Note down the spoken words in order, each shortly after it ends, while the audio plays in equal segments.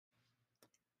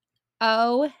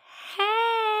Oh,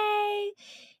 hey.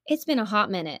 It's been a hot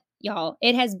minute, y'all.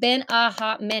 It has been a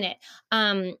hot minute.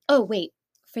 Oh, wait.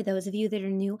 For those of you that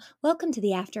are new, welcome to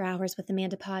the After Hours with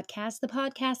Amanda podcast, the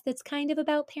podcast that's kind of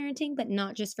about parenting, but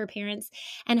not just for parents.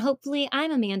 And hopefully,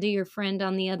 I'm Amanda, your friend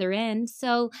on the other end.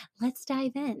 So let's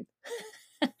dive in.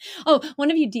 Oh,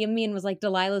 one of you DM'd me and was like,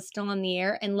 Delilah's still on the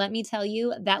air. And let me tell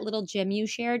you, that little gem you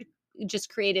shared just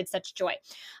created such joy.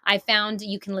 I found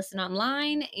you can listen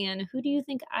online. And who do you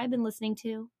think I've been listening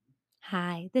to?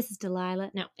 Hi, this is Delilah.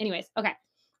 No, anyways, okay.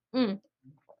 I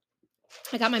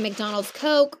got my McDonald's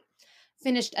Coke,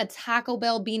 finished a Taco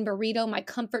Bell bean burrito, my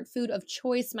comfort food of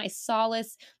choice, my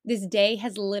solace. This day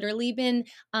has literally been,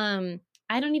 I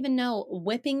don't even know,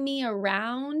 whipping me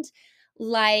around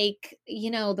like,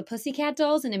 the Pussycat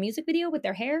Dolls in a music video with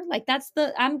their hair. Like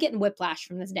I'm getting whiplash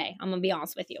from this day. I'm going to be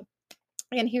honest with you.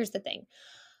 And here's the thing.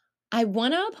 I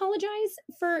want to apologize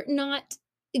for not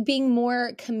being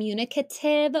more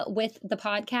communicative with the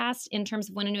podcast in terms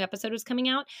of when a new episode was coming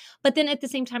out. But then at the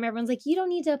same time, everyone's like, you don't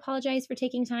need to apologize for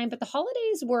taking time. But the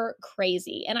holidays were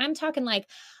crazy. And I'm talking like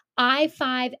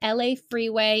I-5 LA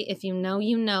freeway, if you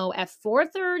know, at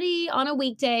 4:30 on a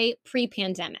weekday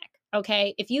pre-pandemic.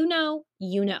 Okay. If you know,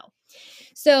 you know.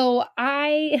 So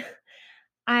I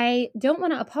don't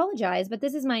want to apologize, but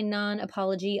this is my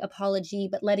non-apology apology,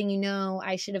 but letting you know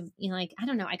I should have, I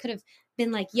don't know, I could have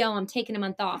been like, yo, I'm taking a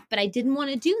month off, but I didn't want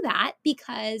to do that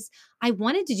because I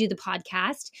wanted to do the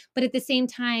podcast, but at the same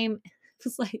time, it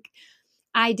was like,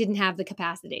 I didn't have the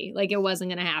capacity. Like it wasn't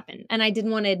going to happen. And I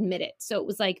didn't want to admit it. So it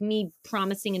was like me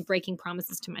promising and breaking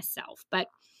promises to myself. But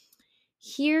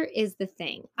here is the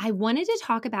thing. I wanted to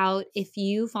talk about, if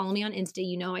you follow me on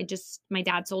Insta, my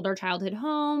dad sold our childhood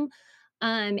home.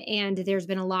 And there's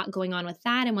been a lot going on with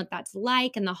that and what that's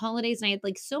like and the holidays. And I had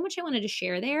like so much I wanted to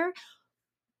share there.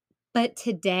 But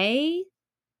today,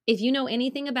 if you know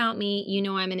anything about me, you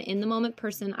know I'm an in the moment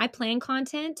person. I plan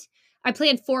content. I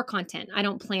plan for content. I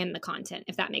don't plan the content,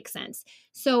 if that makes sense.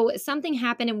 So something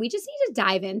happened and we just need to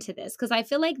dive into this because I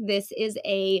feel like this is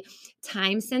a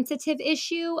time sensitive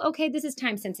issue. Okay, this is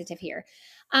time sensitive here.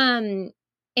 And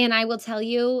I will tell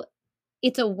you,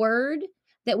 it's a word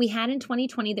that we had in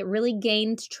 2020 that really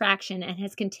gained traction and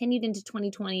has continued into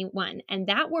 2021. And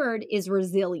that word is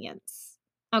resilience.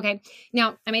 Okay.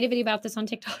 Now, I made a video about this on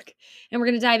TikTok and we're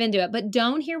going to dive into it, but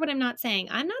don't hear what I'm not saying.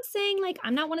 I'm not saying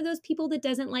I'm not one of those people that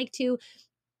doesn't like to,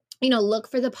 look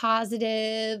for the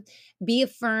positive, be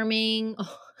affirming.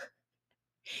 Oh,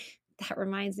 that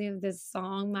reminds me of this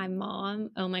song. My mom,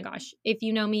 oh my gosh, if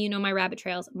you know me, you know my rabbit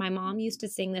trails. My mom used to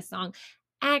sing this song.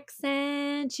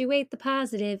 Accentuate the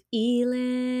positive,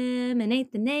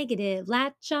 eliminate the negative,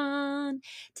 latch on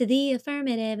to the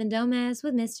affirmative, and don't mess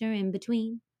with Mr. In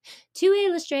Between. To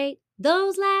illustrate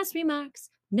those last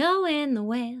remarks, Noah and the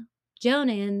whale,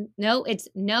 Jonah and the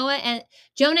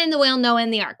whale, Noah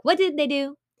and the ark. What did they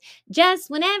do? Just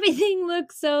when everything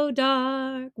looks so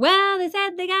dark, well, they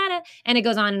said they gotta, and it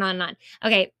goes on and on and on.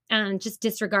 Okay, just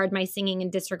disregard my singing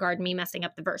and disregard me messing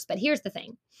up the verse. But here's the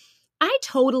thing. I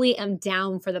totally am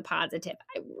down for the positive.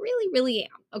 I really, really am.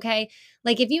 Okay.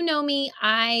 Like if you know me,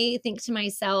 I think to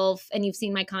myself, and you've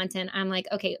seen my content, I'm like,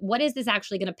 okay, what is this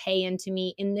actually going to pay into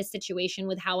me in this situation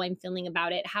with how I'm feeling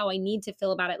about it, how I need to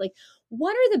feel about it? Like,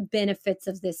 what are the benefits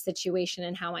of this situation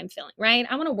and how I'm feeling, right?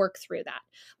 I want to work through that.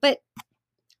 But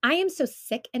I am so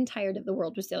sick and tired of the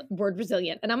word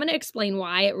resilient. And I'm going to explain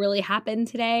why it really happened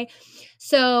today.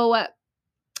 So,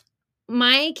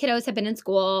 my kiddos have been in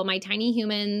school. My tiny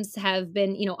humans have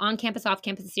been, on campus, off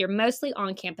campus this year, mostly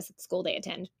on campus at the school they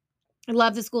attend. I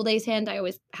love the school they attend. I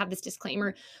always have this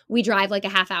disclaimer. We drive like a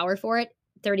half hour for it,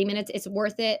 30 minutes. It's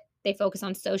worth it. They focus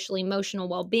on social, emotional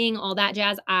well-being, all that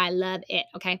jazz. I love it.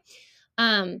 Okay.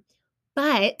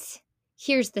 But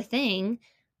here's the thing.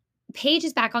 Paige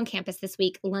is back on campus this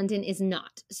week. London is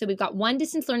not. So we've got one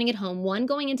distance learning at home, one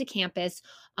going into campus,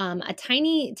 a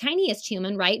tiniest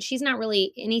human, right? She's not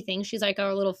really anything. She's like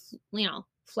our little,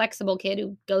 flexible kid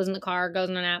who goes in the car, goes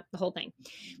on a nap, the whole thing.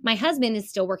 My husband is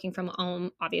still working from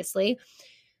home, obviously.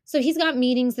 So he's got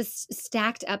meetings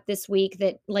stacked up this week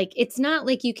that it's not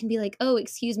like you can be like, oh,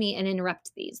 excuse me, and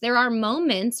interrupt these. There are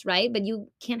moments, right? But you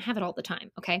can't have it all the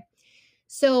time. Okay.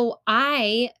 So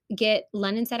I get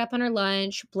London set up on her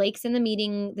lunch. Blake's in the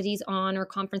meeting that he's on, or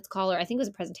conference call, or I think it was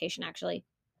a presentation actually.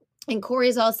 And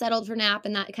Corey's all settled for nap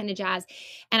and that kind of jazz.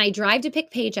 And I drive to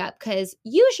pick Paige up because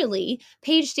usually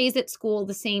Paige stays at school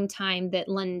the same time that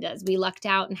London does. We lucked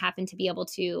out and happened to be able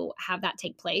to have that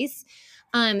take place.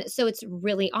 So it's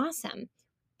really awesome.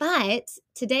 But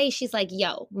today she's like,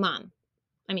 yo, mom,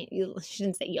 I mean, she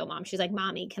didn't say, yo, mom. She's like,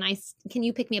 mommy, can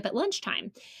you pick me up at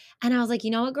lunchtime? And I was like,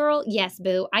 you know what, girl? Yes,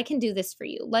 boo. I can do this for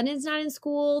you. London's not in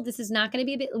school. This is not going to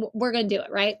be a bit, we're going to do it,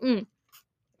 right?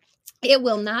 It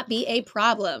will not be a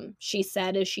problem, she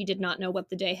said, as she did not know what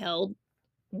the day held.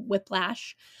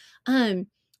 Whiplash.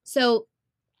 So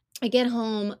I get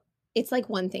home. It's like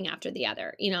one thing after the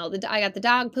other. I got the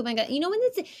dog poop. When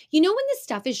this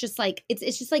stuff is just like,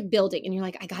 it's just like building and you're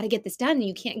like, I got to get this done and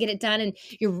you can't get it done. And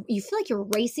you feel like you're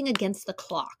racing against the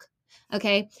clock.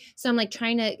 Okay. So I'm like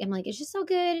it's just so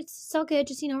good. It's so good.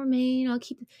 Just, remain,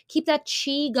 keep that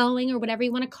chi going or whatever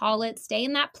you want to call it. Stay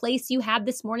in that place you had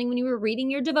this morning when you were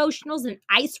reading your devotionals and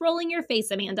ice rolling your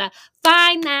face, Amanda.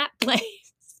 Find that place.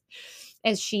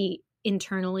 As she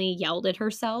internally yelled at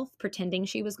herself, pretending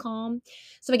she was calm.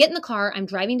 So I get in the car. I'm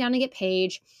driving down to get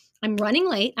Paige. I'm running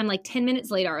late. I'm like 10 minutes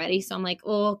late already. So I'm like,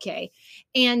 oh, okay.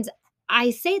 And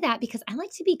I say that because I like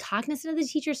to be cognizant of the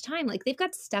teacher's time. Like they've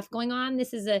got stuff going on.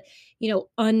 This is a,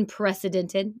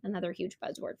 unprecedented, another huge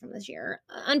buzzword from this year,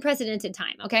 unprecedented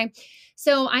time. Okay.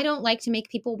 So I don't like to make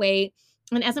people wait.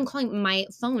 And as I'm calling, my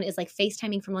phone is like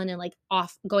FaceTiming from London, like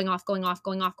off, going off, going off,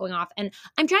 going off, going off. And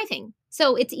I'm driving.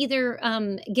 So it's either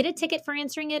get a ticket for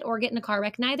answering it or get in a car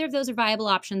wreck. Neither of those are viable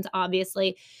options,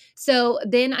 obviously. So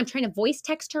then I'm trying to voice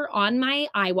text her on my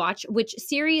iWatch, which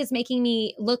Siri is making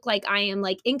me look like I am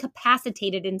like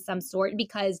incapacitated in some sort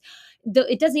because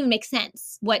it doesn't even make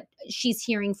sense what she's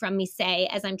hearing from me say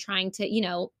as I'm trying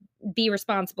to, be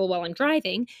responsible while I'm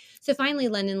driving. So finally,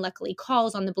 London luckily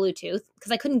calls on the Bluetooth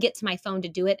because I couldn't get to my phone to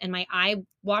do it. And my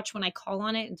iWatch, when I call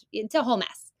on it, it's a whole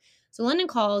mess. So London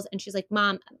calls and she's like,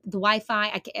 Mom, the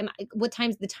Wi-Fi, what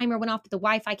time's the timer went off, but the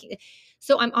Wi-Fi can't.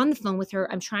 So I'm on the phone with her.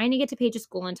 I'm trying to get to Paige's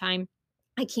school on time.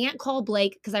 I can't call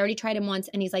Blake because I already tried him once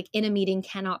and he's like in a meeting,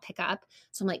 cannot pick up.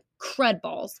 So I'm like, crud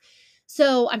balls.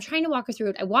 So I'm trying to walk her through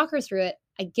it. I walk her through it.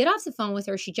 I get off the phone with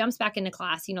her. She jumps back into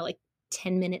class, like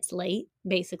 10 minutes late,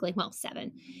 basically. Well,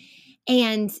 7.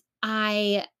 And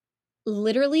I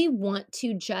literally want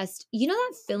to just,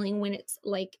 that feeling when it's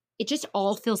like, it just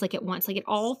all feels like at once. Like it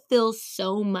all feels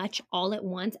so much all at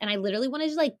once. And I literally wanted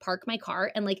to like park my car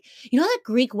and like, that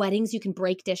Greek weddings, you can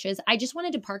break dishes. I just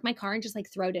wanted to park my car and just like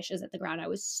throw dishes at the ground. I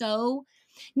was so,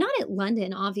 not at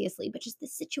London, obviously, but just the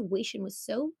situation was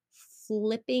so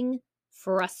flipping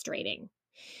frustrating.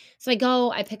 So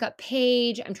I pick up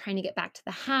Paige. I'm trying to get back to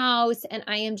the house and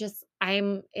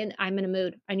I'm in a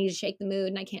mood. I need to shake the mood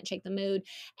and I can't shake the mood.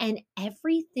 And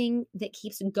everything that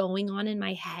keeps going on in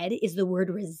my head is the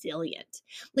word resilient.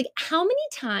 Like how many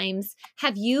times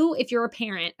have you, if you're a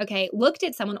parent, okay, looked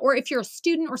at someone, or if you're a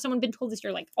student or someone been told this,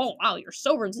 you're like, oh, wow, you're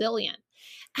so resilient.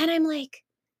 And I'm like,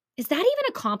 is that even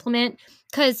a compliment?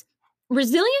 Because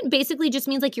resilient basically just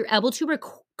means like you're able to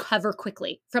recover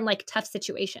quickly from like tough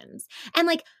situations. And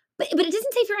like, but it doesn't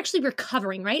say if you're actually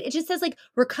recovering, right? It just says like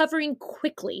recovering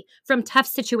quickly from tough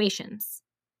situations.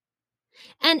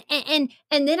 And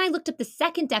then I looked up the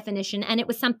second definition and it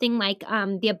was something like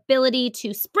the ability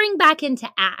to spring back into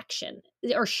action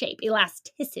or shape,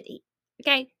 elasticity.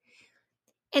 Okay.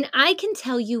 And I can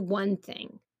tell you one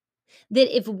thing,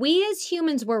 that if we as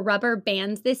humans were rubber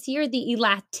bands this year, the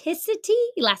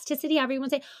elasticity, however you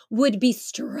want to say, would be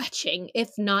stretching,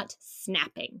 if not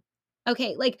snapping.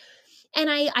 Okay. Like, and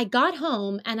I got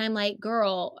home and I'm like,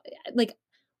 girl, like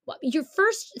your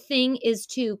first thing is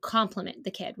to compliment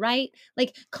the kid, right?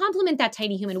 Like compliment that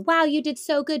tiny human. Wow, you did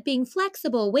so good being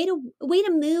flexible. Way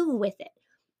to move with it.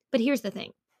 But here's the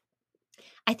thing.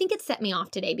 I think it set me off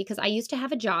today because I used to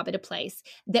have a job at a place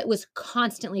that was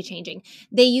constantly changing.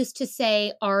 They used to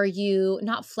say, are you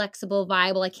not flexible,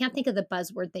 viable? I can't think of the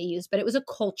buzzword they used, but it was a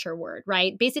culture word,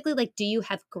 right? Basically like, do you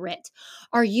have grit?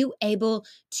 Are you able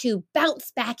to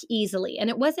bounce back easily? And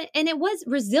it was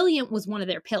resilient was one of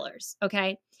their pillars.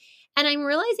 Okay. And I'm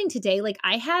realizing today, like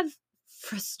I have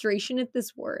frustration at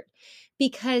this word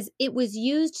because it was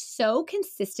used so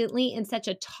consistently in such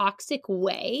a toxic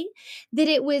way that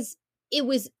it was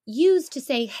used to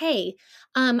say, hey,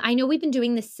 I know we've been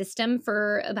doing this system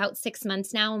for about 6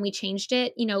 months now and we changed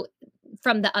it,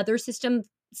 from the other system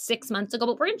 6 months ago,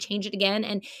 but we're going to change it again.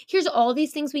 And here's all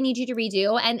these things we need you to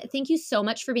redo. And thank you so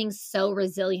much for being so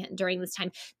resilient during this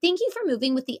time. Thank you for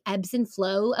moving with the ebbs and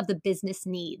flow of the business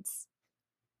needs.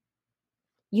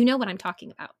 You know what I'm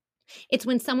talking about. It's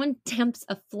when someone dumps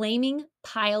a flaming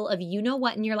pile of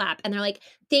you-know-what in your lap and they're like,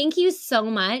 thank you so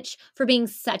much for being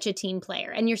such a team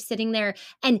player. And you're sitting there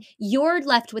and you're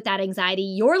left with that anxiety.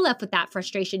 You're left with that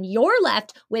frustration. You're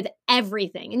left with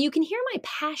everything. And you can hear my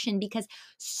passion because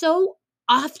so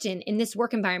often in this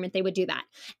work environment, they would do that.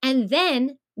 And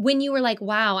then when you were like,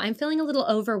 wow, I'm feeling a little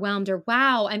overwhelmed, or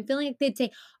wow, I'm feeling like, they'd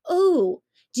say, oh,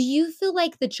 Do you feel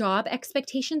like the job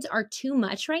expectations are too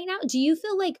much right now? Do you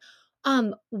feel like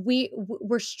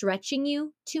we're stretching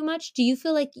you too much? Do you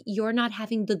feel like you're not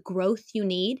having the growth you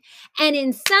need? And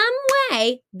in some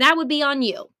way, that would be on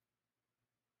you.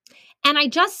 And I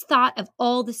just thought of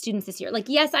all the students this year. Like,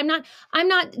 yes, I'm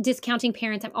not discounting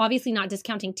parents. I'm obviously not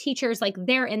discounting teachers. Like,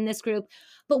 they're in this group.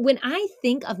 But when I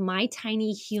think of my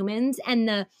tiny humans and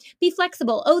the be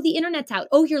flexible, oh, the internet's out.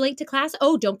 Oh, you're late to class.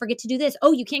 Oh, don't forget to do this.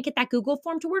 Oh, you can't get that Google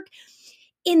form to work.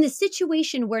 In the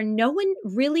situation where no one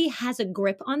really has a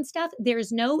grip on stuff,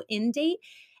 there's no end date.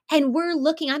 And I'm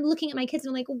looking at my kids and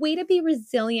I'm like, way to be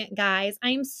resilient, guys. I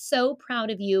am so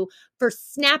proud of you for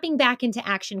snapping back into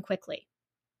action quickly.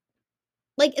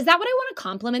 Like, is that what I want to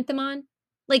compliment them on?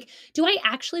 Like, do I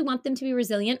actually want them to be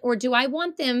resilient, or do I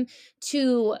want them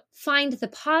to find the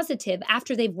positive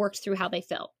after they've worked through how they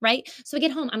feel, right? So I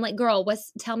get home, I'm like, girl,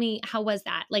 tell me, how was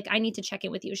that? Like, I need to check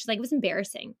in with you. She's like, it was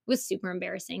embarrassing. It was super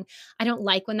embarrassing. I don't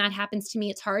like when that happens to me.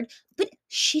 It's hard. But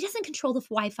she doesn't control the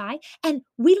Wi-Fi. And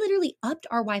we literally upped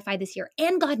our Wi-Fi this year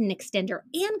and got an extender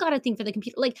and got a thing for the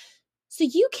computer. Like, so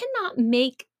you cannot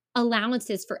make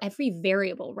allowances for every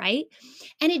variable, right?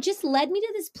 And it just led me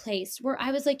to this place where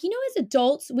I was like, as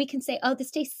adults, we can say, oh, this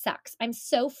day sucks. I'm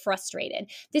so frustrated.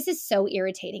 This is so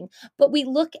irritating. But we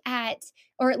look at,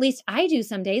 or at least I do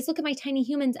some days, look at my tiny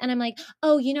humans and I'm like,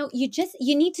 oh, you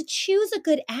need to choose a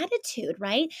good attitude,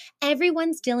 right?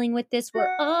 Everyone's dealing with this.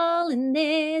 We're all in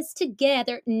this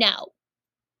together. No,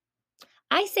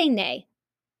 I say nay.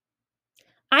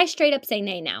 I straight up say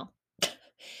nay now.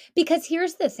 Because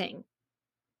here's the thing.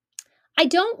 I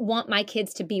don't want my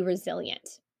kids to be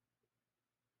resilient.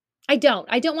 I don't.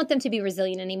 I don't want them to be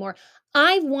resilient anymore.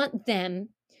 I want them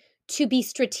to be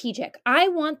strategic. I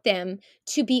want them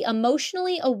to be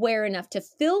emotionally aware enough to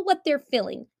feel what they're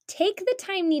feeling, take the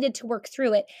time needed to work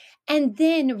through it, and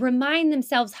then remind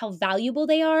themselves how valuable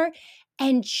they are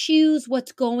and choose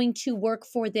what's going to work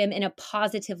for them in a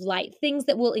positive light, things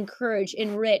that will encourage,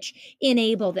 enrich,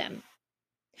 enable them.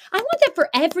 I want that for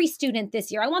every student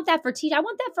this year. I want that for teachers. I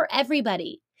want that for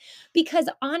everybody. Because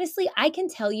honestly, I can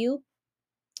tell you,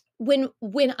 when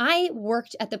I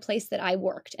worked at the place that I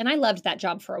worked, and I loved that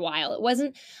job for a while, it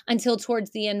wasn't until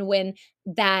towards the end when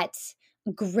that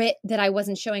grit that I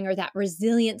wasn't showing, or that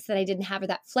resilience that I didn't have, or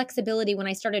that flexibility, when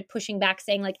I started pushing back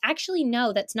saying like, actually,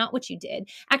 no, that's not what you did.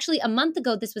 Actually, a month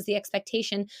ago, this was the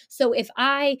expectation. So if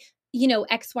I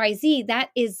XYZ,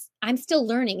 I'm still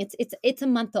learning. It's a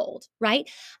month old, right?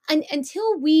 And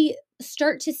until we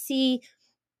start to see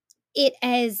it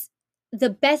as the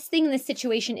best thing in this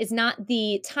situation is not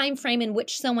the time frame in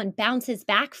which someone bounces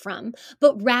back from,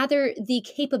 but rather the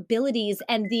capabilities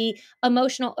and the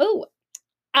emotional.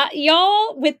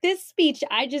 Y'all, with this speech,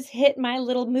 I just hit my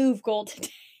little move goal today.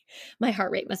 My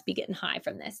heart rate must be getting high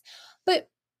from this. But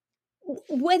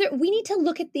whether we need to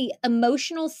look at the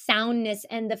emotional soundness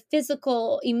and the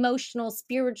physical, emotional,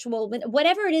 spiritual,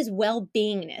 whatever it is,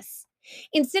 well-beingness,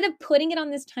 instead of putting it on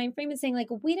this time frame and saying like,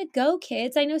 way to go,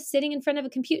 kids. I know sitting in front of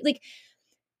a computer, like,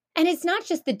 and it's not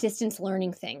just the distance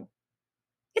learning thing.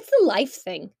 It's the life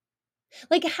thing.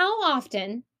 Like, how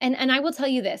often, and I will tell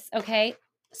you this, okay?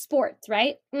 Sports,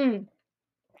 right?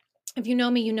 If you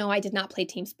know me, you know I did not play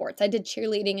team sports. I did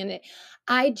cheerleading, and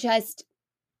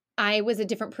I was a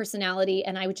different personality,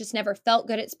 and I just never felt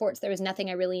good at sports. There was nothing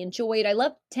I really enjoyed. I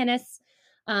loved tennis.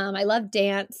 I loved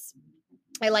dance.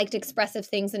 I liked expressive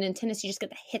things. And in tennis, you just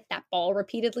get to hit that ball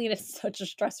repeatedly, and it's such a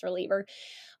stress reliever.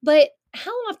 But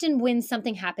how often when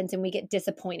something happens and we get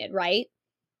disappointed, right?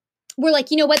 We're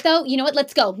like, you know what, though? You know what?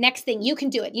 Let's go. Next thing. You can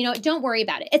do it. Don't worry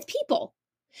about it. It's people.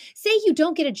 Say you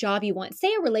don't get a job you want.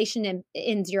 Say a relation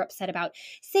ends you're upset about.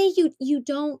 Say you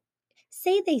don't.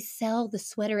 Say they sell the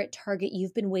sweater at Target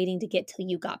you've been waiting to get till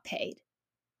you got paid.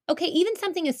 Okay, even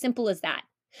something as simple as that.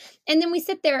 And then we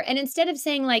sit there, and instead of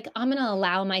saying like, I'm going to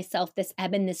allow myself this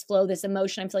ebb and this flow, this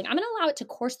emotion I'm feeling, I'm going to allow it to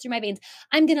course through my veins.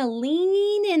 I'm going to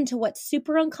lean into what's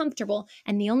super uncomfortable.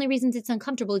 And the only reasons it's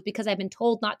uncomfortable is because I've been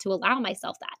told not to allow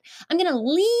myself that. I'm going to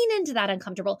lean into that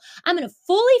uncomfortable. I'm going to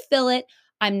fully feel it.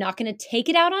 I'm not going to take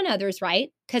it out on others,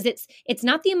 right? Because it's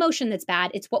not the emotion that's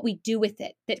bad. It's what we do with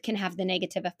it that can have the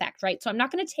negative effect, right? So I'm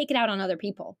not going to take it out on other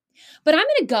people. But I'm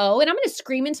going to go and I'm going to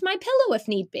scream into my pillow if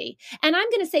need be. And I'm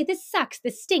going to say, this sucks.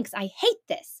 This stinks. I hate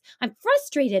this. I'm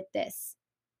frustrated at this.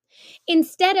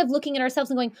 Instead of looking at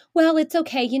ourselves and going, well, it's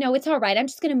okay. It's all right. I'm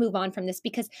just going to move on from this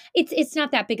because it's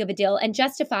not that big of a deal, and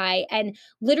justify and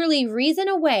literally reason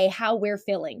away how we're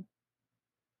feeling.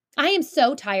 I am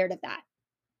so tired of that.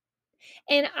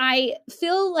 And I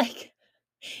feel like,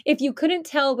 if you couldn't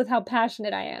tell with how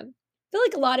passionate I am, I feel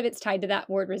like a lot of it's tied to that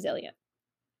word resilient.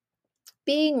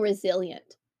 Being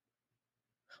resilient.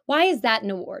 Why is that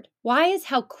an award? Why is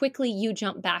how quickly you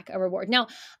jump back a reward? Now,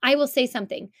 I will say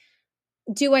something.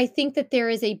 Do I think that there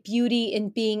is a beauty in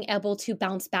being able to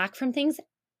bounce back from things?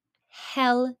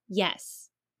 Hell yes.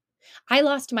 I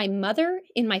lost my mother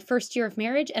in my first year of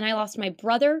marriage, and I lost my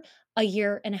brother a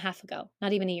year and a half ago,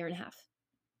 not even a year and a half.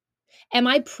 Am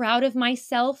I proud of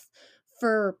myself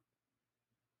for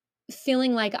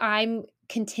feeling like I'm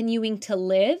continuing to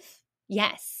live?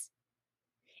 Yes.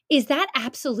 Is that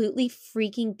absolutely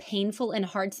freaking painful and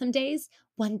hard some days?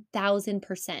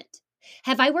 1000%.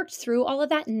 Have I worked through all of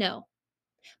that? No.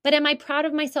 But am I proud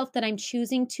of myself that I'm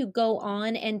choosing to go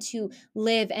on and to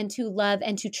live and to love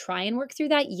and to try and work through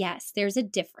that? Yes, there's a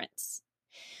difference.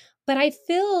 But I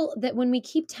feel that when we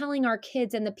keep telling our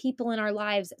kids and the people in our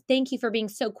lives, thank you for being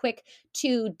so quick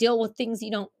to deal with things you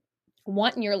don't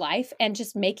want in your life and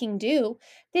just making do,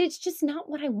 that it's just not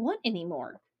what I want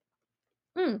anymore.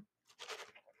 Mm.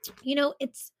 You know,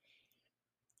 it's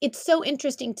so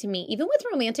interesting to me, even with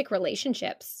romantic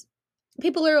relationships.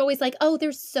 People are always like, "Oh,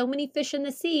 there's so many fish in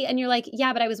the sea." And you're like,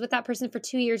 "Yeah, but I was with that person for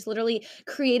 2 years, literally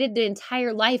created the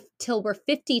entire life till we're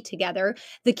 50 together,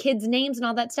 the kids' names and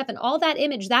all that stuff, and all that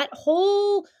image, that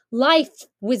whole life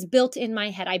was built in my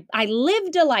head. I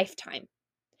lived a lifetime.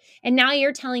 And now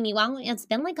you're telling me, well, it's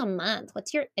been like a month.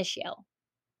 What's your issue?"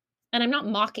 And I'm not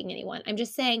mocking anyone. I'm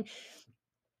just saying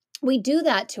we do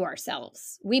that to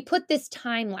ourselves. We put this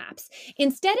time lapse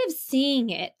instead of seeing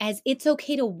it as it's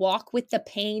okay to walk with the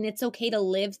pain, it's okay to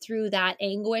live through that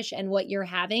anguish and what you're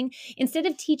having. Instead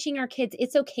of teaching our kids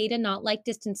it's okay to not like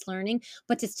distance learning,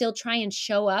 but to still try and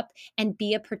show up and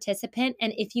be a participant.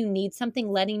 And if you need something,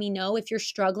 letting me know. If you're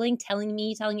struggling, telling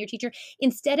me, telling your teacher,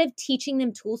 instead of teaching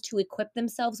them tools to equip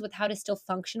themselves with how to still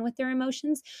function with their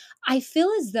emotions, I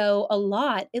feel as though a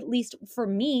lot, at least for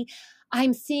me,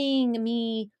 I'm seeing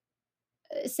me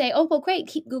say, "Oh, well,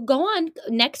 great, go on,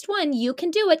 next one, you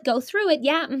can do it, go through it,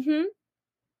 yeah, mhm."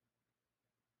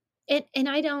 And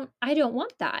I don't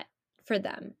want that for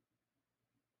them.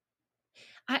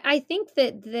 I think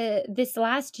that this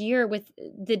last year with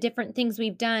the different things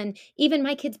we've done, even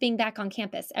my kids being back on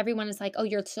campus, everyone is like, "Oh,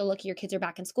 you're so lucky your kids are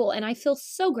back in school," and I feel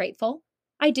so grateful.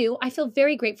 I do. I feel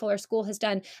very grateful our school has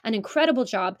done an incredible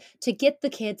job to get the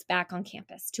kids back on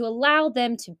campus, to allow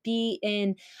them to be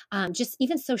in, just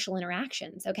even social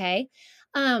interactions, okay?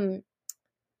 Um,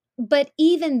 but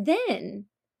even then,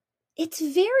 it's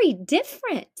very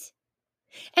different.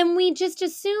 And we just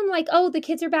assume like, "Oh, the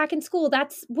kids are back in school.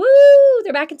 That's woo,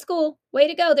 they're back in school. Way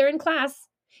to go. They're in class."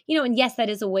 And yes, that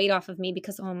is a weight off of me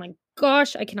because oh my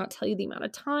gosh, I cannot tell you the amount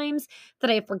of times that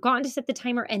I have forgotten to set the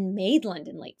timer and made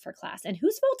London late for class. And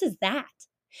whose fault is that?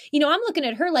 I'm looking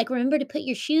at her like, "Remember to put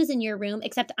your shoes in your room,"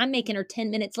 except I'm making her 10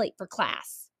 minutes late for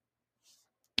class.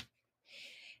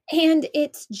 And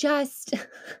it's just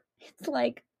it's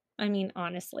like, I mean,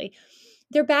 honestly,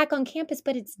 they're back on campus,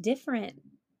 but it's different.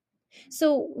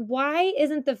 So, why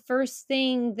isn't the first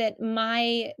thing that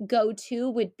my go to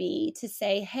would be to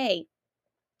say, "Hey,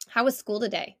 how was school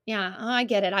today?" Yeah, I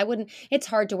get it. I wouldn't, it's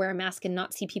hard to wear a mask and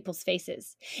not see people's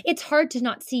faces. It's hard to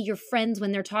not see your friends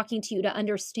when they're talking to you to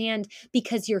understand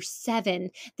because you're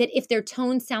 7 that if their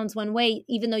tone sounds one way,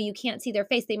 even though you can't see their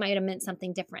face, they might have meant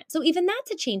something different. So, even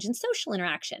that's a change in social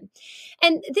interaction.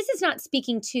 And this is not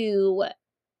speaking to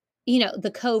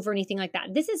the cove or anything like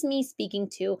that. This is me speaking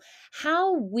to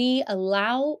how we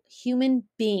allow human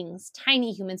beings,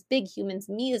 tiny humans, big humans,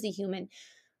 me as a human,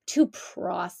 to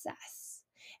process.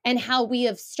 And how we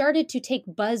have started to take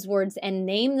buzzwords and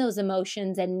name those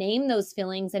emotions and name those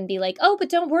feelings and be like, "Oh, but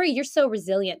don't worry, you're so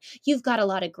resilient. You've got a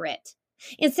lot of grit."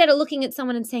 Instead of looking at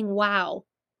someone and saying, "Wow,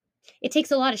 it takes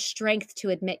a lot of strength to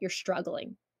admit you're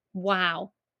struggling.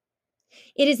 Wow."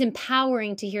 It is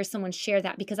empowering to hear someone share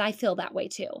that because I feel that way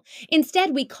too.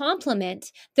 Instead, we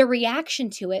compliment the reaction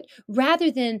to it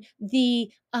rather than the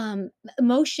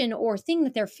emotion or thing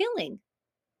that they're feeling.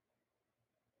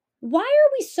 Why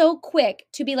are we so quick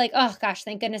to be like, "Oh gosh,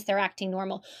 thank goodness they're acting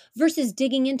normal," versus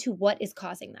digging into what is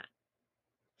causing that?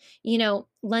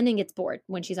 London gets bored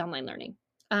when she's online learning.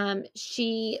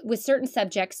 She, with certain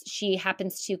subjects, she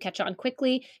happens to catch on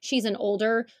quickly. She's an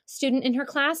older student in her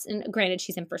class, and granted,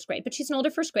 she's in first grade, but she's an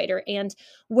older first grader. And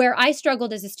where I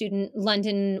struggled as a student,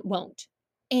 London won't,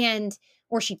 and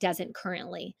or she doesn't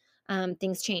currently.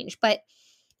 Things change, but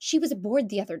she was bored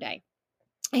the other day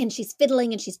and she's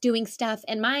fiddling and she's doing stuff.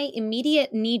 And my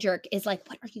immediate knee jerk is like,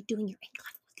 "What are you doing? You're in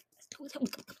class."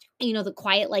 The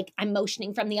quiet, like I'm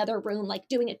motioning from the other room, like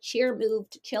doing a cheer move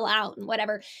to chill out and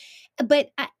whatever.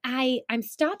 But I'm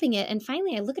stopping it. And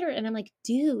finally I look at her and I'm like,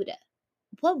 "Dude,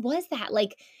 what was that?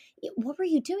 Like, what were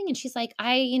you doing?" And she's like,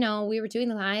 we were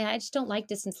doing I just don't like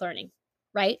distance learning.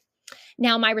 Right.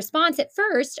 Now, my response at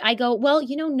first, I go, well,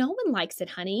 no one likes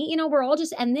it, honey. We're all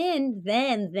just, and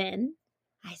then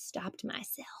I stopped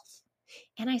myself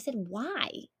and I said, why?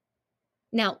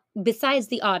 Now, besides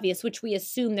the obvious, which we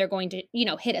assume they're going to,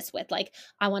 hit us with, like,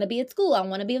 I want to be at school. I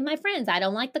want to be with my friends. I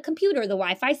don't like the computer. The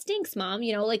Wi Fi stinks, mom.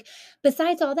 Like,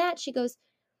 besides all that, she goes,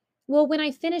 well, when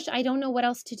I finish, I don't know what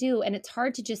else to do. And it's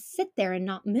hard to just sit there and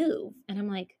not move. And I'm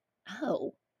like,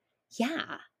 oh,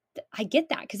 yeah, I get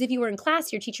that. Because if you were in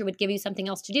class, your teacher would give you something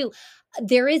else to do.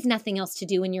 There is nothing else to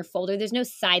do in your folder. There's no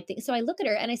side thing. So I look at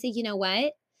her and I say, you know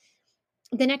what?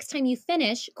 The next time you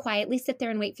finish, quietly sit there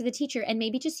and wait for the teacher and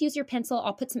maybe just use your pencil.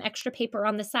 I'll put some extra paper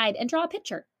on the side and draw a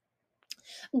picture.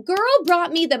 Girl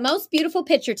brought me the most beautiful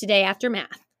picture today after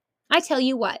math. I tell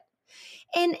you what.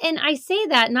 And I say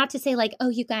that not to say like, oh,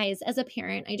 you guys, as a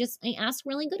parent, I ask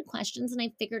really good questions and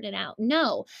I figured it out.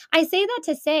 No, I say that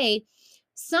to say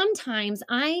sometimes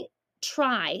I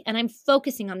try and I'm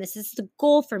focusing on this. This is the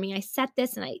goal for me. I set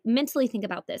this and I mentally think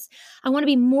about this. I want to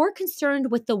be more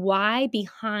concerned with the why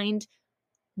behind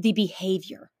the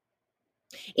behavior.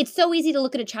 It's so easy to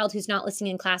look at a child who's not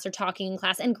listening in class or talking in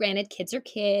class. And granted, kids are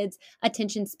kids,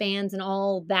 attention spans and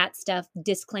all that stuff,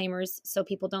 disclaimers, so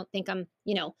people don't think I'm,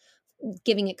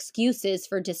 giving excuses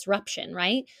for disruption,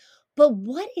 right? But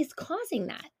what is causing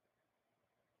that?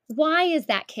 Why is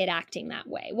that kid acting that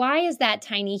way? Why is that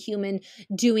tiny human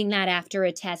doing that after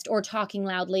a test or talking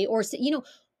loudly or,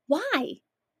 why?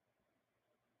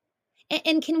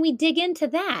 And can we dig into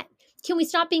that? Can we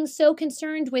stop being so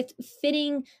concerned with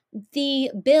fitting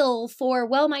the bill for,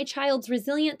 well, my child's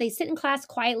resilient. They sit in class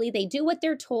quietly. They do what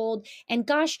they're told. And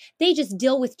gosh, they just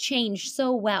deal with change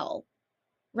so well.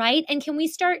 Right? And can we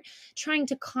start trying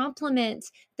to compliment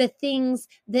the things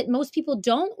that most people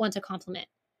don't want to compliment?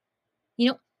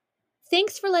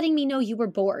 Thanks for letting me know you were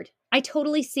bored. I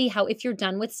totally see how if you're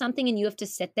done with something and you have to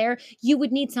sit there, you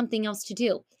would need something else to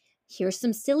do. Here's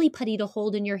some silly putty to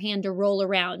hold in your hand to roll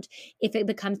around. If it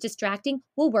becomes distracting,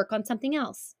 we'll work on something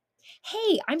else.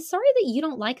 Hey, I'm sorry that you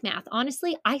don't like math.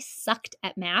 Honestly, I sucked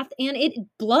at math and it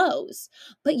blows.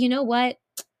 But you know what?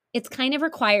 It's kind of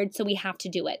required, so we have to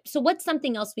do it. So what's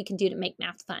something else we can do to make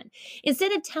math fun?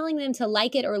 Instead of telling them to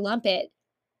like it or lump it,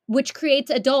 which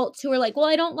creates adults who are like, well,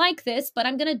 I don't like this, but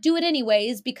I'm going to do it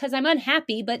anyways because I'm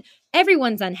unhappy, but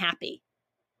everyone's unhappy.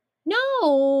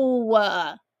 No.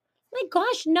 My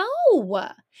gosh, no.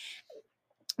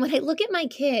 When I look at my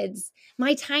kids,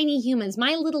 my tiny humans,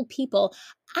 my little people,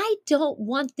 I don't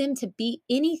want them to be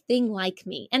anything like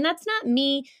me. And that's not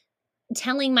me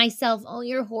telling myself, oh,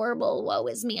 you're horrible. Woe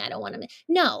is me. I don't want to.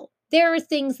 No, there are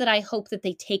things that I hope that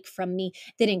they take from me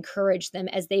that encourage them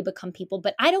as they become people.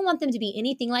 But I don't want them to be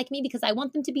anything like me because I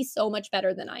want them to be so much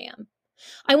better than I am.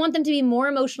 I want them to be more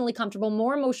emotionally comfortable,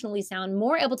 more emotionally sound,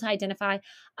 more able to identify.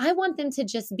 I want them to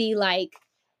just be like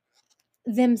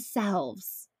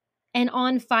themselves and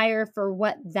on fire for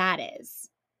what that is.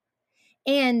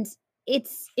 And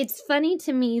it's funny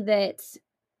to me that,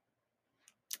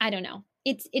 I don't know,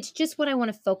 it's just what I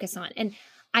want to focus on. And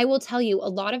I will tell you, a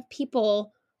lot of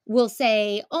people will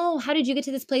say, oh, how did you get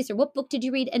to this place? Or what book did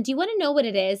you read? And do you want to know what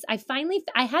it is? I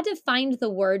had to find the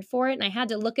word for it and I had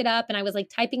to look it up and I was like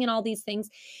typing in all these things.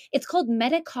 It's called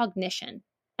metacognition.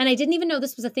 And I didn't even know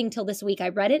this was a thing till this week. I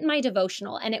read it in my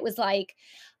devotional and it was like,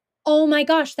 oh my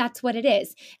gosh, that's what it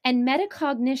is. And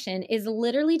metacognition is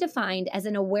literally defined as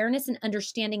an awareness and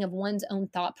understanding of one's own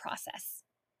thought process.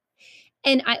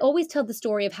 And I always tell the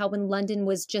story of how when London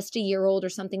was just a year old or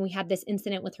something, we had this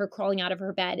incident with her crawling out of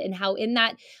her bed and how in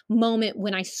that moment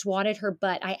when I swatted her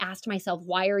butt, I asked myself,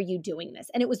 why are you doing this?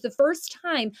 And it was the first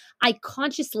time I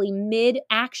consciously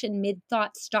mid-action,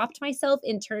 mid-thought stopped myself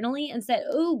internally and said,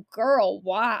 oh, girl,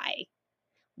 why?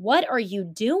 What are you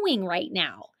doing right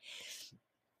now?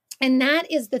 And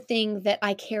that is the thing that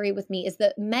I carry with me is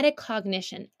the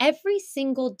metacognition. Every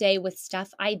single day with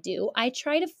stuff I do, I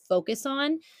try to focus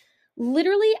on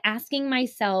literally asking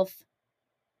myself,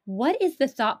 what is the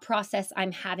thought process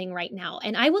I'm having right now?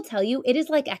 And I will tell you, it is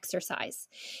like exercise.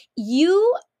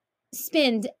 You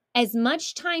spend as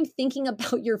much time thinking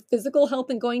about your physical health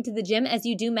and going to the gym as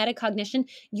you do metacognition,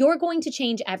 you're going to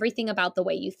change everything about the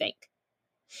way you think.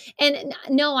 And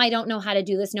no, I don't know how to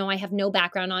do this. No, I have no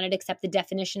background on it except the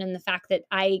definition and the fact that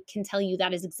I can tell you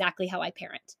that is exactly how I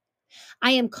parent.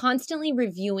 I am constantly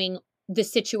reviewing the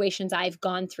situations I've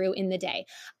gone through in the day.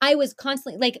 I was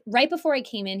constantly, like right before I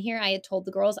came in here, I had told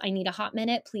the girls, I need a hot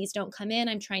minute. Please don't come in.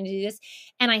 I'm trying to do this.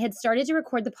 And I had started to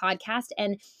record the podcast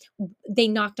and they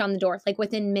knocked on the door like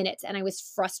within minutes. And I was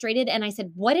frustrated. And I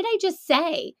said, what did I just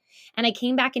say? And I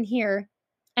came back in here.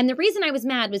 And the reason I was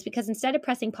mad was because instead of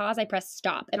pressing pause, I pressed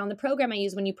stop. And on the program I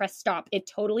use, when you press stop, it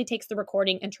totally takes the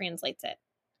recording and translates it.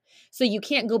 So you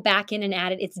can't go back in and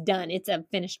add it. It's done. It's a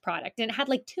finished product. And it had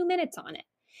like 2 minutes on it.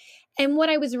 And what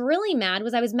I was really mad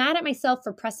was I was mad at myself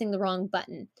for pressing the wrong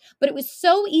button. But it was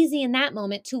so easy in that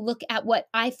moment to look at what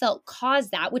I felt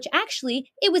caused that, which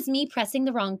actually it was me pressing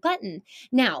the wrong button.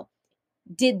 Now,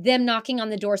 did them knocking on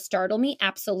the door startle me?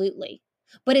 Absolutely.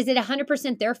 But is it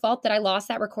 100% their fault that I lost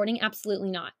that recording? Absolutely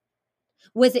not.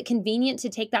 Was it convenient to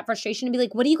take that frustration and be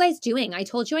like, what are you guys doing? I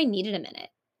told you I needed a minute.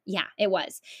 Yeah, it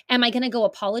was. Am I going to go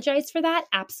apologize for that?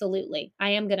 Absolutely. I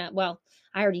am going to, well,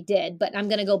 I already did, but I'm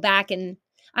going to go back and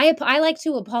I like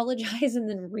to apologize and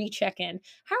then recheck in.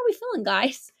 How are we feeling,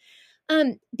 guys?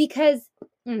 Because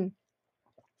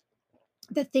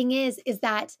the thing is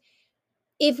that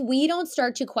if we don't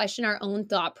start to question our own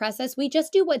thought process, we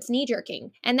just do what's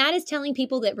knee-jerking. And that is telling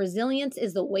people that resilience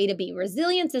is the way to be.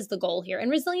 Resilience is the goal here. And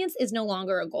resilience is no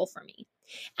longer a goal for me.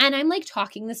 And I'm like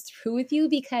talking this through with you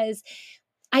because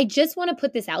I just want to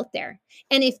put this out there.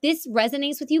 And if this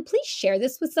resonates with you, please share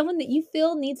this with someone that you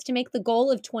feel needs to make the goal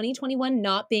of 2021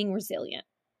 not being resilient.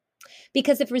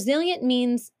 Because if resilient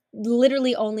means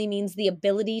literally only means the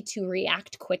ability to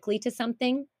react quickly to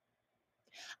something,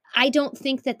 I don't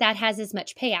think that that has as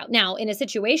much payout. Now, in a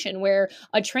situation where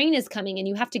a train is coming and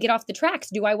you have to get off the tracks,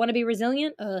 do I want to be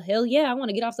resilient? Hell yeah, I want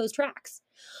to get off those tracks.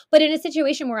 But in a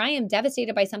situation where I am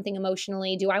devastated by something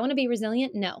emotionally, do I want to be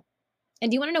resilient? No.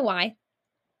 And do you want to know why?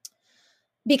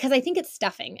 Because I think it's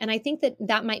stuffing. And I think that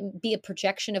that might be a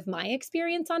projection of my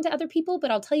experience onto other people, but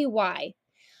I'll tell you why.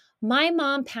 My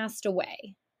mom passed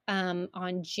away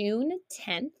on June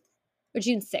 10th, or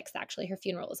June 6th, actually. Her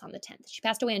funeral was on the 10th. She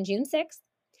passed away on June 6th.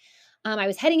 I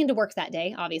was heading into work that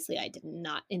day. Obviously, I did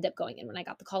not end up going in when I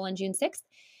got the call on June 6th.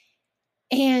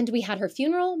 And we had her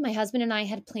funeral. My husband and I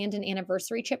had planned an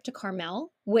anniversary trip to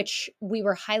Carmel, which we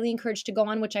were highly encouraged to go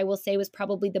on, which I will say was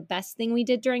probably the best thing we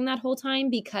did during that whole time,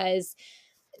 because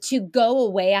to go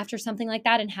away after something like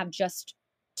that and have just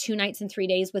 2 nights and 3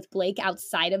 days with Blake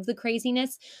outside of the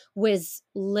craziness was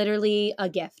literally a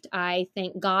gift. I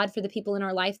thank God for the people in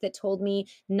our life that told me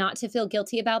not to feel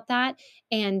guilty about that.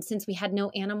 And since we had no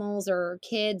animals or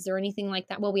kids or anything like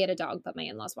that, well, we had a dog, but my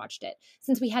in-laws watched it.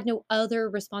 Since we had no other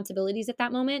responsibilities at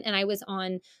that moment and I was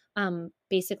on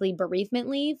basically bereavement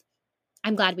leave,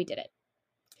 I'm glad we did it.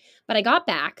 But I got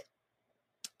back,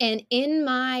 and in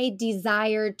my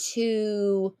desire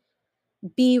to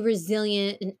be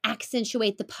resilient and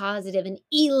accentuate the positive and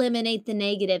eliminate the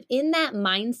negative, in that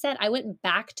mindset, I went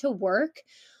back to work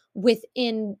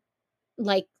within,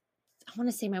 like, I want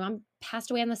to say my mom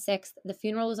passed away on the 6th. The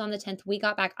funeral was on the 10th. We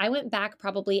got back. I went back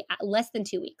probably at less than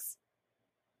 2 weeks.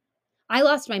 I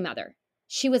lost my mother.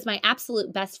 She was my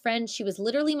absolute best friend. She was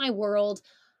literally my world.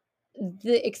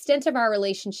 The extent of our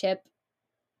relationship,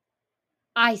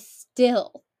 I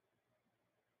still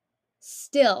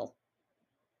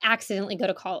accidentally go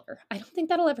to call her. I don't think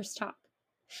that'll ever stop.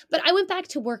 But I went back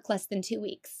to work less than 2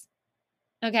 weeks.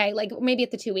 Okay, like maybe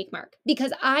at the 2-week mark,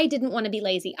 because I didn't want to be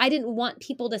lazy. I didn't want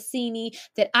people to see me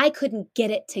that I couldn't get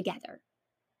it together.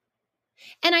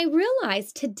 And I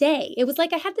realized today, it was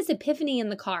like I had this epiphany in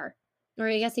the car, or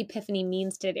I guess epiphany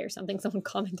means today or something. Someone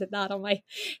commented that on my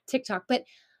TikTok. But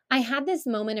I had this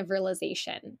moment of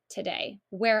realization today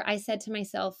where I said to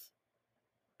myself,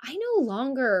 I no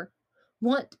longer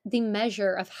want the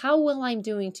measure of how well I'm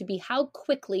doing to be how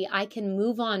quickly I can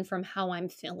move on from how I'm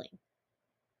feeling.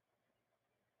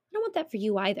 I don't want that for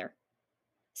you either.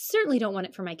 Certainly don't want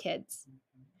it for my kids.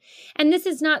 And this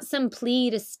is not some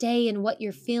plea to stay in what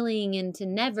you're feeling and to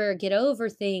never get over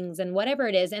things and whatever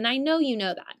it is. And I know you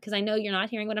know that because I know you're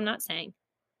not hearing what I'm not saying.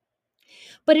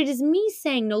 But it is me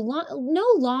saying no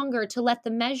longer to let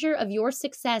the measure of your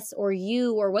success or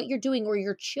you or what you're doing or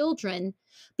your children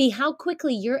be how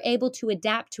quickly you're able to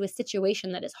adapt to a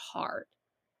situation that is hard.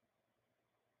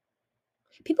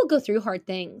 People go through hard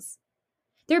things.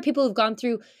 There are people who've gone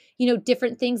through,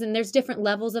 different things, and there's different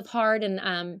levels of hard.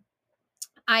 And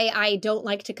I don't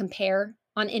like to compare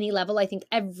on any level. I think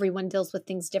everyone deals with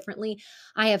things differently.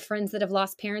 I have friends that have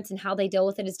lost parents, and how they deal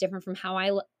with it is different from how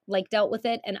I dealt with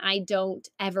it. And I don't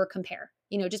ever compare.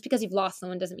 Just because you've lost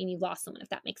someone doesn't mean you've lost someone, if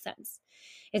that makes sense.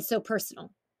 It's so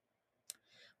personal.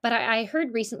 But I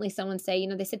heard recently someone say,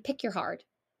 they said, pick your hard.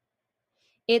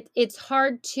 It's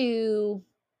hard to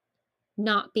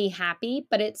not be happy,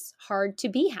 but it's hard to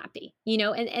be happy,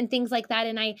 and things like that.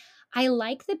 And I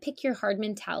like the pick your hard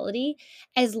mentality,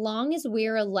 as long as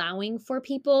we're allowing for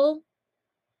people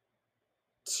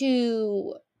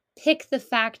to pick the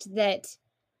fact that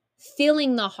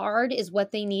feeling the hard is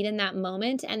what they need in that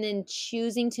moment, and then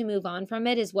choosing to move on from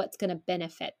it is what's going to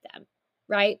benefit them,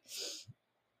 right?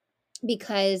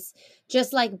 Because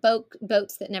just like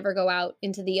boats that never go out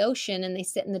into the ocean and they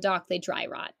sit in the dock, they dry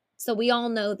rot. So we all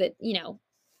know that,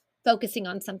 focusing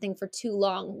on something for too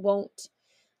long won't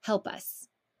help us.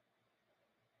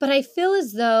 But I feel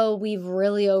as though we've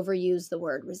really overused the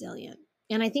word resilient.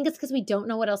 And I think it's because we don't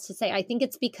know what else to say. I think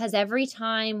it's because every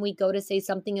time we go to say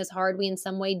something is hard, we in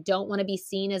some way don't want to be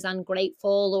seen as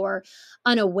ungrateful or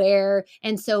unaware.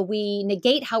 And so we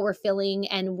negate how we're feeling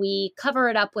and we cover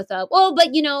it up with I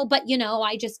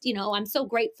just, I'm so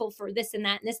grateful for this and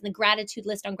that and this and the gratitude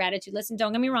list on gratitude list. And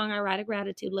don't get me wrong, I write a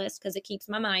gratitude list because it keeps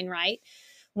my mind right.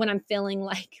 When I'm feeling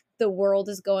like the world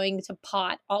is going to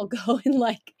pot, I'll go and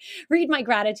read my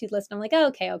gratitude list. And I'm like, oh,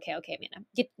 okay, man,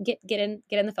 get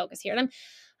in the focus here. And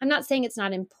I'm not saying it's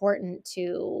not important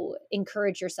to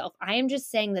encourage yourself. I am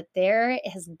just saying that there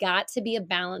has got to be a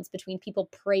balance between people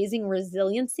praising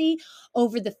resiliency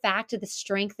over the fact of the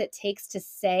strength it takes to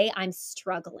say I'm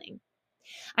struggling.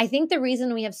 I think the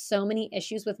reason we have so many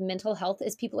issues with mental health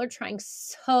is people are trying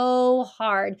so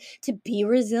hard to be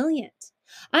resilient.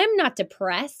 I'm not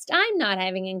depressed. I'm not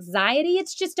having anxiety.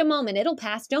 It's just a moment. It'll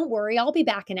pass. Don't worry. I'll be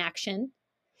back in action.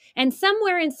 And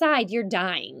somewhere inside, you're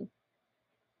dying.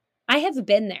 I have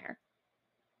been there.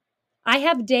 I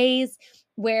have days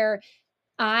where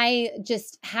I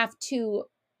just have to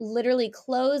literally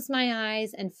close my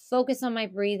eyes and focus on my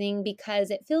breathing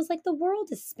because it feels like the world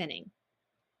is spinning.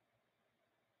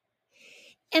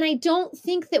 And I don't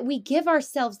think that we give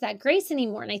ourselves that grace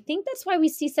anymore. And I think that's why we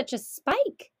see such a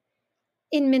spike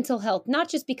in mental health, not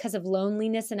just because of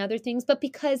loneliness and other things, but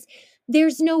because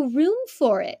there's no room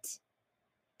for it.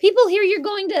 People hear you're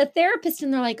going to a therapist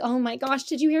and they're like, oh my gosh,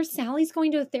 did you hear Sally's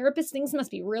going to a therapist? Things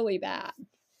must be really bad.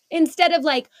 Instead of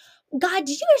like, God,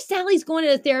 did you hear Sally's going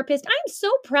to a therapist? I'm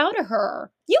so proud of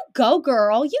her. You go,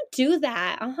 girl. You do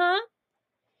that.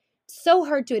 It's so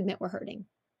hard to admit we're hurting.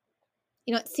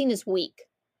 It's seen as weak.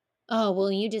 Oh,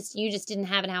 well, you just didn't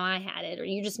have it how I had it, or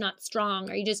you're just not strong,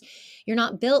 or you're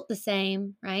not built the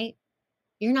same, right?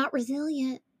 You're not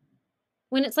resilient.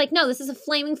 When it's like, no, this is a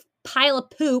flaming pile of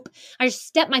poop. I just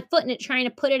stepped my foot in it trying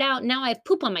to put it out. And now I have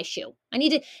poop on my shoe.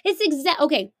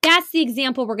 Okay, that's the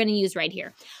example we're going to use right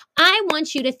here. I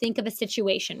want you to think of a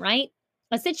situation, right?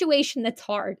 A situation that's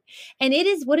hard. And it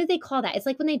is, what do they call that? It's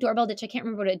like when they doorbell ditch. I can't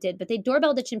remember what it did, but they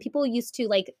doorbell ditch and people used to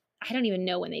I don't even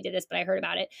know when they did this, but I heard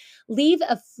about it. Leave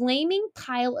a flaming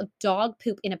pile of dog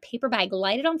poop in a paper bag,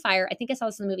 light it on fire. I think I saw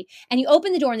this in the movie. And you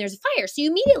open the door and there's a fire. So you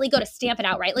immediately go to stamp it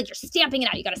out, right? Like you're stamping it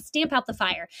out. You got to stamp out the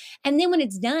fire. And then when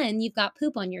it's done, you've got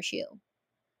poop on your shoe.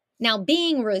 Now,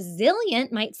 being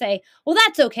resilient might say, well,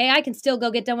 that's okay. I can still go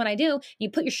get done what I do.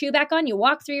 You put your shoe back on, you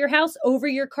walk through your house, over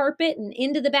your carpet and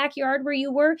into the backyard where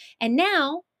you were. And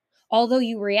now, although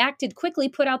you reacted quickly,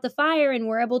 put out the fire and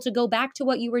were able to go back to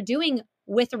what you were doing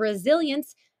with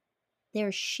resilience,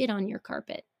 there's shit on your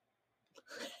carpet.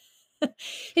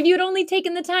 If you had only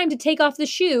taken the time to take off the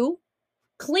shoe,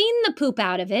 clean the poop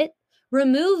out of it,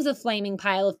 remove the flaming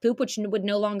pile of poop, which would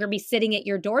no longer be sitting at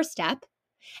your doorstep,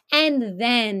 and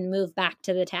then move back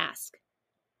to the task.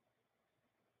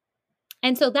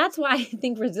 And so that's why I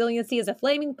think resiliency is a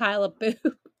flaming pile of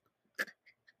poop.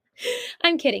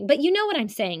 I'm kidding, but you know what I'm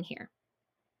saying here.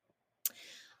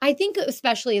 I think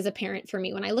especially as a parent for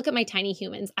me, when I look at my tiny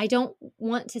humans, I don't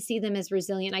want to see them as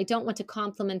resilient. I don't want to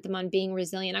compliment them on being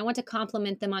resilient. I want to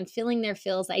compliment them on feeling their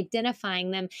feels, identifying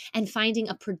them, and finding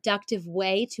a productive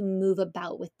way to move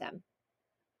about with them.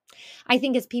 I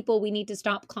think as people, we need to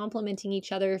stop complimenting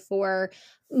each other for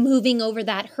moving over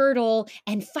that hurdle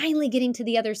and finally getting to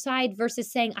the other side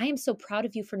versus saying, I am so proud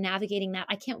of you for navigating that.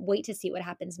 I can't wait to see what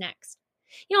happens next.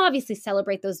 Obviously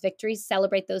celebrate those victories,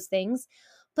 celebrate those things,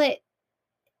 but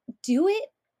do it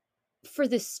for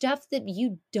the stuff that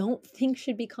you don't think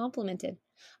should be complimented.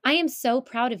 I am so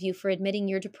proud of you for admitting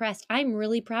you're depressed. I'm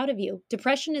really proud of you.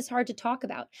 Depression is hard to talk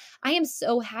about. I am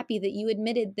so happy that you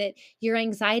admitted that your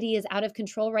anxiety is out of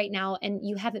control right now and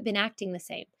you haven't been acting the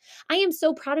same. I am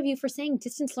so proud of you for saying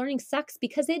distance learning sucks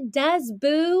because it does,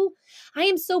 boo. I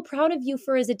am so proud of you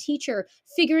for, as a teacher,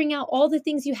 figuring out all the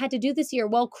things you had to do this year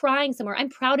while crying somewhere. I'm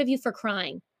proud of you for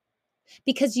crying.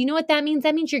 Because you know what that means?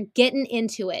 That means you're getting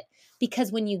into it.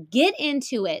 Because when you get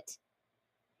into it,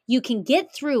 you can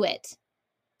get through it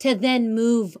to then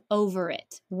move over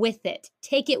it, with it.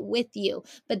 Take it with you,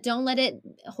 but don't let it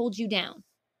hold you down.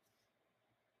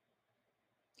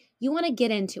 You want to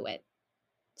get into it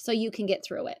so you can get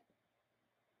through it.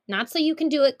 Not so you can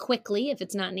do it quickly if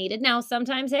it's not needed. Now,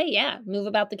 sometimes, hey, yeah, move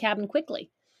about the cabin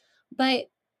quickly. But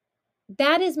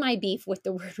that is my beef with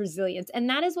the word resilience. And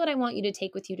that is what I want you to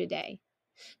take with you today.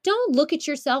 Don't look at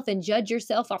yourself and judge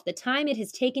yourself off the time it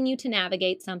has taken you to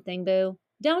navigate something, boo.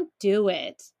 Don't do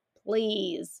it,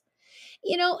 please.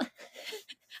 I'm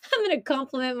going going to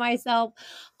compliment myself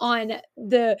on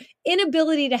the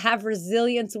inability to have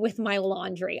resilience with my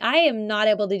laundry. I am not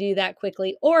able to do that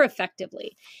quickly or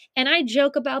effectively. And I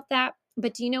joke about that,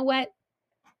 but do you know what?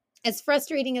 As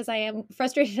frustrated as I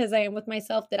am with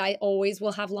myself that I always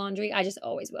will have laundry, I just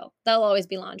always will. There'll always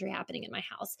be laundry happening in my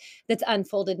house that's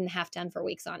unfolded and half done for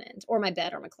weeks on end, or my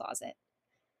bed or my closet.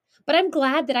 But I'm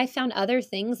glad that I found other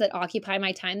things that occupy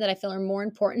my time that I feel are more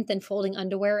important than folding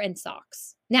underwear and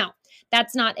socks. Now,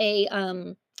 that's not a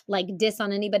like diss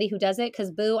on anybody who does it, because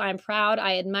boo, I'm proud.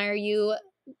 I admire you.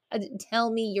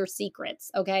 Tell me your secrets,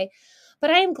 okay?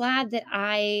 But I am glad that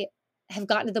I have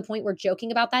gotten to the point where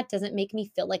joking about that doesn't make me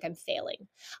feel like I'm failing.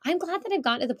 I'm glad that I've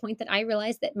gotten to the point that I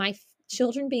realize that my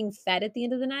children being fed at the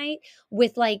end of the night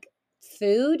with like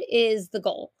food is the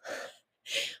goal,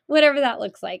 whatever that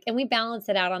looks like. And we balance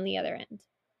it out on the other end.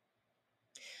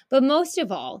 But most of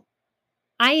all,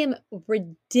 I am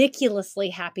ridiculously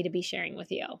happy to be sharing with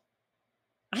you.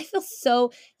 I feel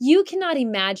so, you cannot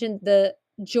imagine the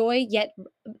joy yet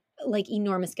like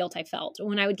enormous guilt I felt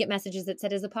when I would get messages that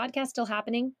said, is the podcast still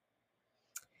happening?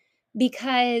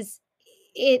 Because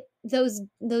those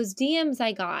DMs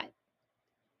I got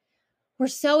were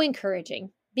so encouraging,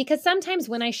 because sometimes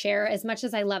when I share, as much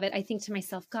as I love it, I think to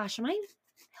myself, gosh, am I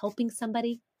helping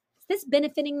somebody? Is this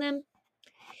benefiting them?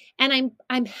 And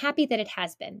I'm happy that it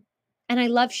has been. And I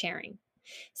love sharing.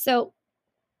 So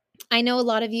I know a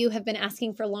lot of you have been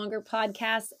asking for longer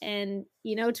podcasts, and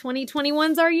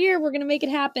 2021's our year. We're going to make it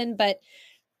happen, but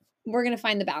we're going to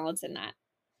find the balance in that.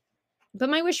 But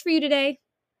my wish for you today,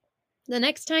 the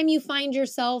next time you find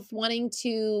yourself wanting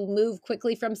to move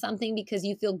quickly from something because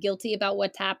you feel guilty about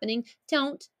what's happening,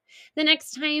 don't. The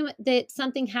next time that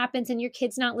something happens and your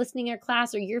kid's not listening in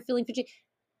class or you're feeling fidgety,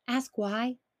 ask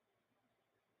why.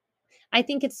 I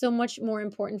think it's so much more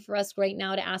important for us right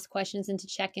now to ask questions and to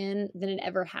check in than it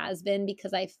ever has been,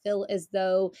 because I feel as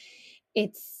though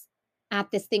it's at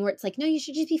this thing where it's like, no, you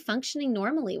should just be functioning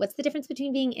normally. What's the difference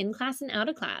between being in class and out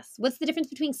of class? What's the difference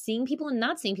between seeing people and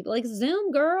not seeing people? Like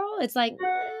Zoom, girl. It's like,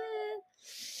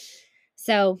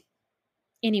 So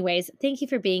anyways, thank you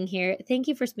for being here. Thank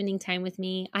you for spending time with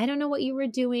me. I don't know what you were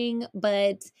doing,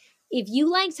 but if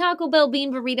you like Taco Bell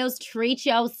bean burritos, treat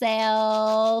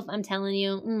yourself. I'm telling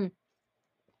you.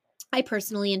 I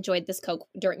personally enjoyed this Coke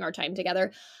during our time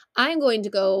together. I'm going to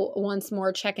go once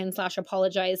more check in /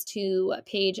 apologize to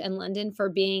Paige and London for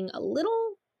being a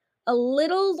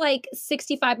little like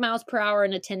 65 miles per hour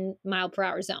in a 10 mile per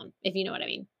hour zone, if you know what I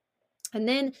mean. And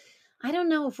then I don't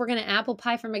know if we're going to apple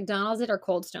pie from McDonald's it or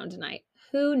Cold Stone tonight.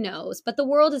 Who knows? But the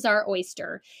world is our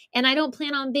oyster. And I don't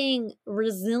plan on being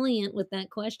resilient with that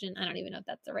question. I don't even know if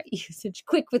that's the right usage.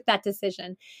 Quick with that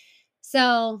decision.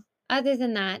 So other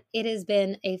than that, it has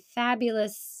been a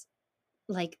fabulous,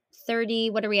 like 30,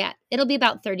 what are we at? It'll be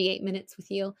about 38 minutes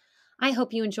with you. I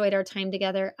hope you enjoyed our time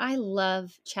together. I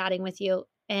love chatting with you.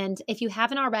 And if you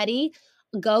haven't already,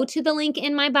 go to the link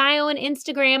in my bio on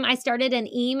Instagram. I started an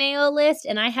email list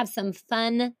and I have some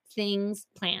fun things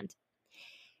planned.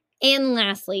 And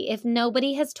lastly, if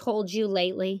nobody has told you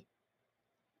lately,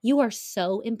 you are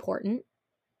so important.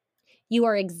 You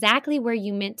are exactly where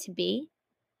you meant to be.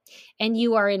 And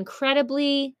you are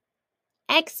incredibly,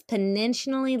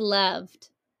 exponentially loved.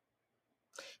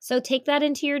 So take that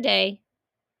into your day,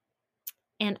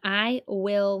 and I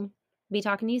will be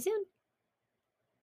talking to you soon.